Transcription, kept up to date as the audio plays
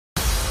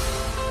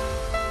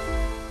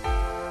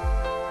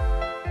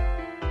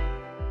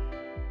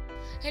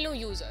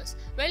users,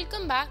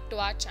 welcome back to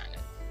our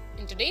channel.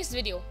 In today's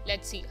video,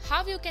 let's see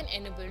how you can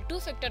enable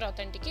two-factor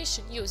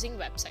authentication using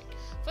website.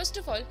 First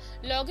of all,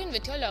 log in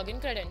with your login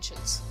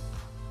credentials.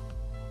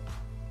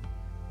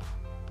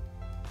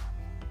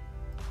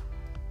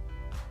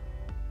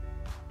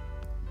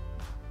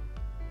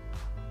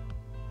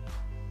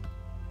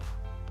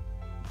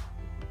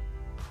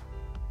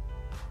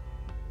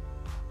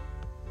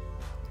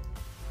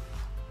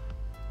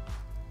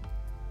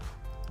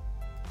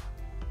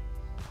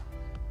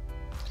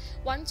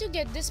 Once you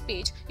get this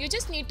page, you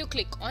just need to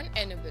click on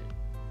Enable.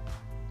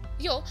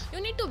 Here,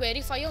 you need to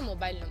verify your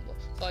mobile number.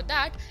 For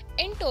that,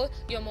 enter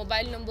your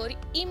mobile number,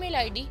 email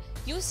ID,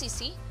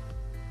 UCC,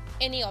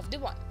 any of the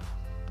one.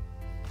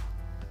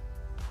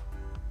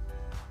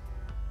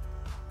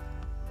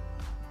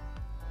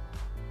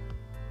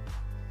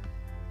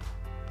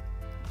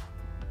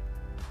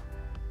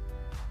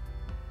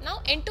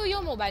 Now enter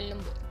your mobile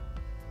number.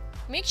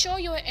 Make sure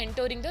you are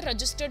entering the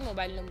registered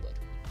mobile number.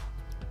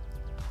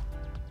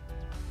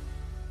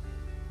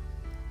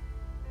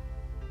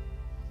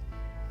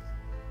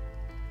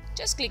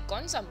 Just click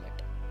on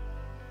Submit.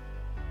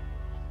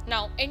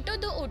 Now enter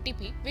the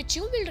OTP which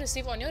you will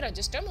receive on your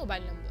registered mobile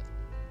number.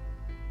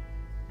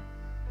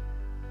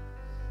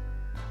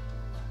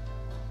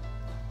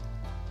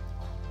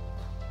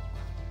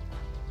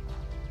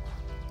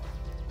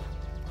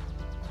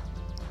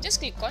 Just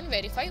click on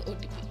Verify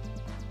OTP.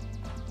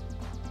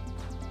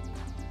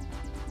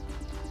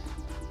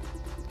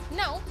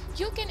 Now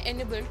you can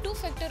enable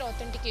two-factor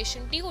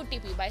authentication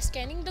TOTP by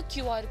scanning the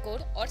QR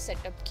code or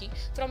setup key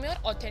from your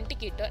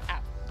Authenticator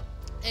app.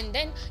 And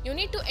then you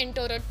need to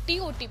enter a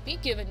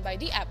TOTP given by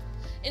the app.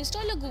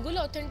 Install a Google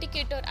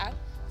Authenticator app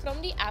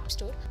from the App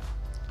Store.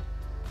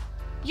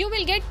 You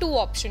will get two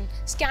options,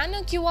 scan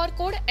a QR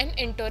code and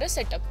enter a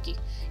setup key.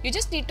 You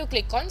just need to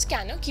click on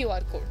Scan a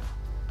QR code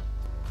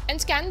and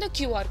scan the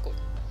QR code.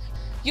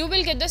 You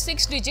will get the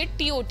 6-digit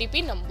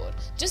TOTP number.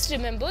 Just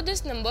remember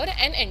this number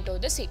and enter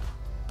the same.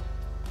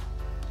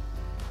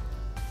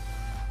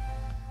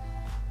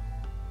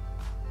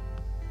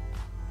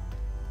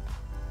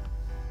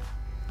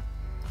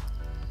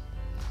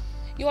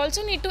 You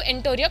also need to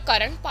enter your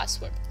current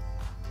password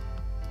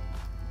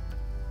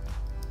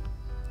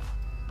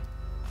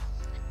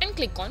and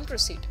click on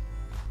Proceed.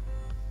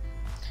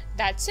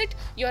 That's it.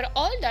 You are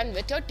all done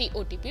with your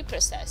TOTP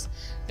process.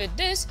 With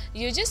this,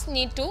 you just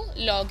need to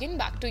log in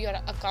back to your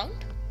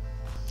account.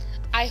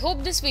 I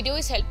hope this video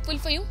is helpful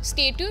for you.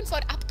 Stay tuned for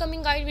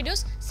upcoming guide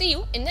videos. See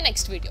you in the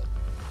next video.